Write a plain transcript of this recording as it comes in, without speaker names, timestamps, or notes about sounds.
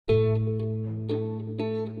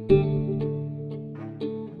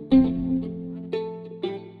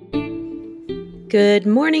Good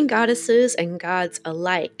morning, goddesses and gods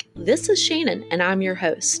alike. This is Shannon, and I'm your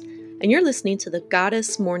host. And you're listening to the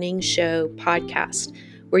Goddess Morning Show podcast,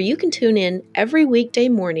 where you can tune in every weekday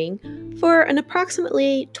morning for an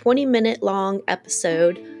approximately 20-minute long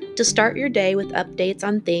episode to start your day with updates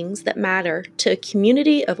on things that matter to a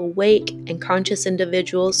community of awake and conscious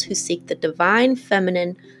individuals who seek the divine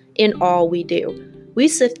feminine in all we do. We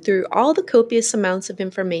sift through all the copious amounts of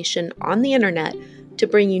information on the internet to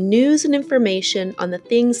bring you news and information on the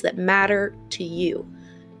things that matter to you.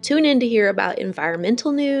 Tune in to hear about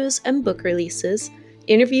environmental news and book releases,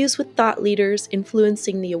 interviews with thought leaders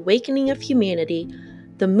influencing the awakening of humanity,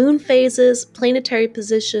 the moon phases, planetary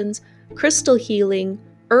positions, crystal healing,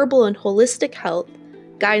 herbal and holistic health,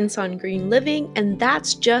 guidance on green living, and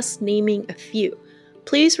that's just naming a few.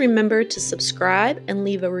 Please remember to subscribe and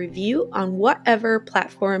leave a review on whatever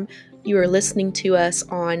platform you are listening to us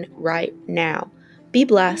on right now. Be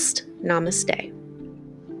blessed. Namaste.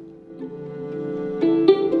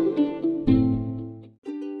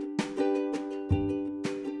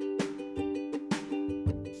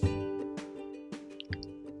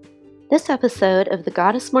 This episode of the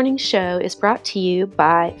Goddess Morning Show is brought to you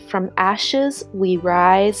by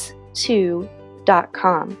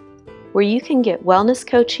FromAshesWeRise2.com, where you can get wellness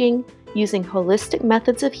coaching using holistic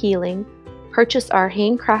methods of healing, purchase our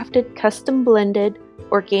handcrafted, custom blended,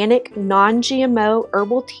 organic, non-GMO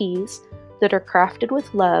herbal teas that are crafted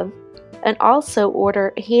with love, and also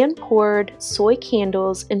order hand-poured soy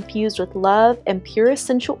candles infused with love and pure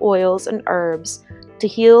essential oils and herbs to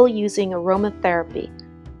heal using aromatherapy.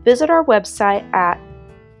 Visit our website at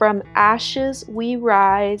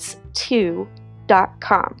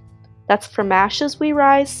FromAshesWeRise2.com. That's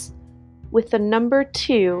FromAshesWeRise with the number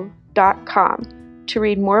 2.com to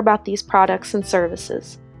read more about these products and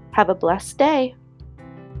services. Have a blessed day.